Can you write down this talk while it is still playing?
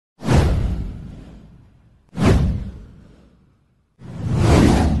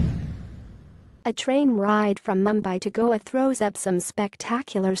A train ride from Mumbai to Goa throws up some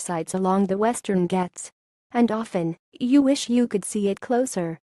spectacular sights along the Western Ghats. And often, you wish you could see it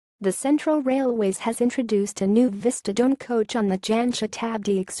closer. The Central Railways has introduced a new Vistadome coach on the Jan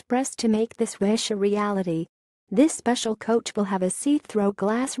Shatabdi Express to make this wish a reality. This special coach will have a see-through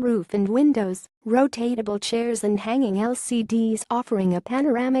glass roof and windows, rotatable chairs and hanging LCDs offering a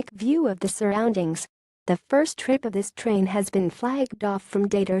panoramic view of the surroundings. The first trip of this train has been flagged off from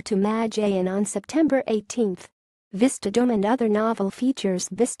Dadar to Majayan on September 18. Vistadome and other novel features.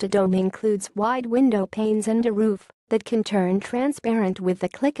 Vistadome includes wide window panes and a roof that can turn transparent with the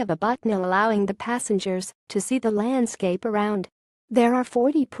click of a button, allowing the passengers to see the landscape around. There are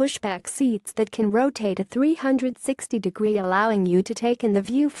 40 pushback seats that can rotate a 360-degree, allowing you to take in the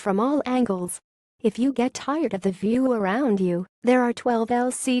view from all angles. If you get tired of the view around you, there are 12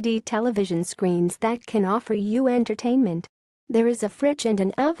 LCD television screens that can offer you entertainment. There is a fridge and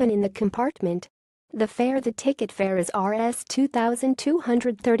an oven in the compartment. The ticket fare is Rs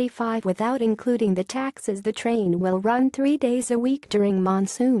 2,235 without including the taxes. The train will run 3 days a week during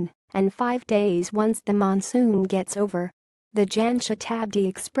monsoon and 5 days once the monsoon gets over. The Jan Shatabdi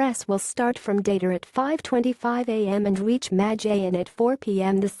Express will start from Dadar at 5:25 a.m. and reach Majayan at 4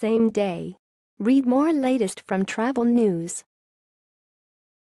 p.m. the same day. Read more latest from Travel News.